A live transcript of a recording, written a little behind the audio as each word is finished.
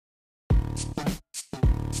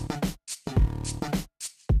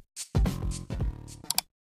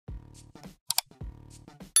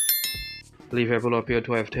Liverpool appear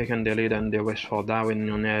to have taken the lead and the wish for Darwin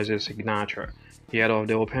Nunez's signature ahead of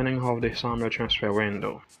the opening of the summer transfer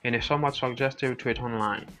window. In a somewhat suggestive tweet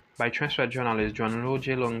online by transfer journalist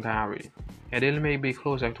Gianluigi Longari, a deal may be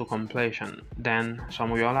closer to completion than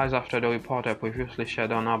some realized after the reporter previously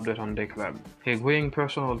shared an update on the club, agreeing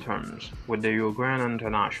personal terms with the Uruguayan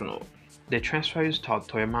international. The transfer is thought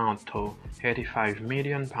to amount to £85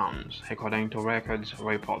 million, according to Records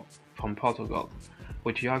report from Portugal,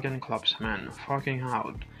 with Jurgen Klopp's men forking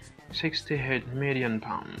out £68 million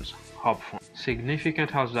upfront.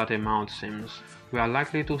 Significant as that amount seems, we are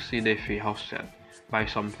likely to see the fee offset by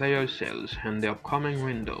some players' sales in the upcoming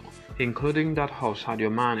window, including that of Sadio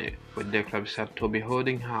Mane, with the club set to be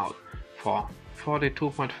holding out for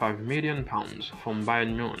 £42.5 million from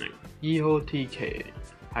Bayern Munich. EOTK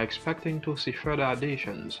are expecting to see further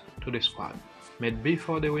additions to the squad made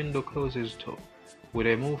before the window closes too, with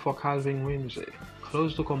a move for Calvin Ramsey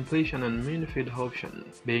close to completion and midfield option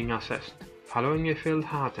being assessed following a failed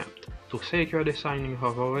attempt to secure the signing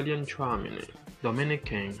of Aurelien Tchouameni. Dominic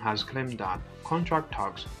King has claimed that contract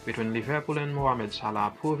talks between Liverpool and Mohamed Salah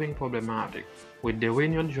are proving problematic, with the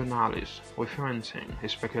Iranian journalist referencing a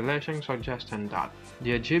speculation suggesting that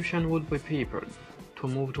the Egyptian would be prepared to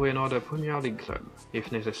move to another Premier League club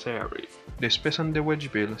if necessary. The space on the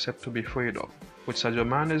wage bill set to be freed up, with Sadio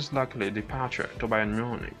Mane's likely departure to Bayern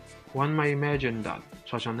Munich. One may imagine that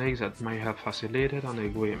such an exit may have facilitated an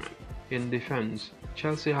agreement. In defense,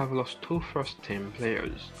 Chelsea have lost two first-team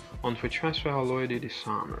players on free transfer already this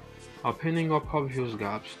summer, opening up obvious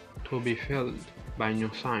gaps to be filled by new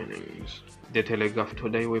signings. The Telegraph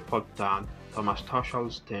today reports that Thomas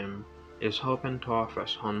Tuchel's team is hoping to offer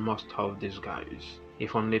on most of these guys,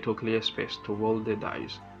 if only to clear space to roll the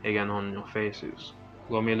dice again on new faces.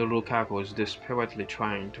 Romelu Lukaku is desperately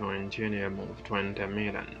trying to engineer a move to Inter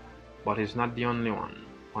Milan, but he's not the only one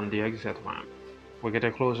on the exit ramp. We'll get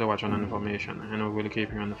a closer watch on information and we will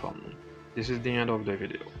keep you informed. This is the end of the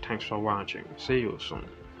video. Thanks for watching. See you soon.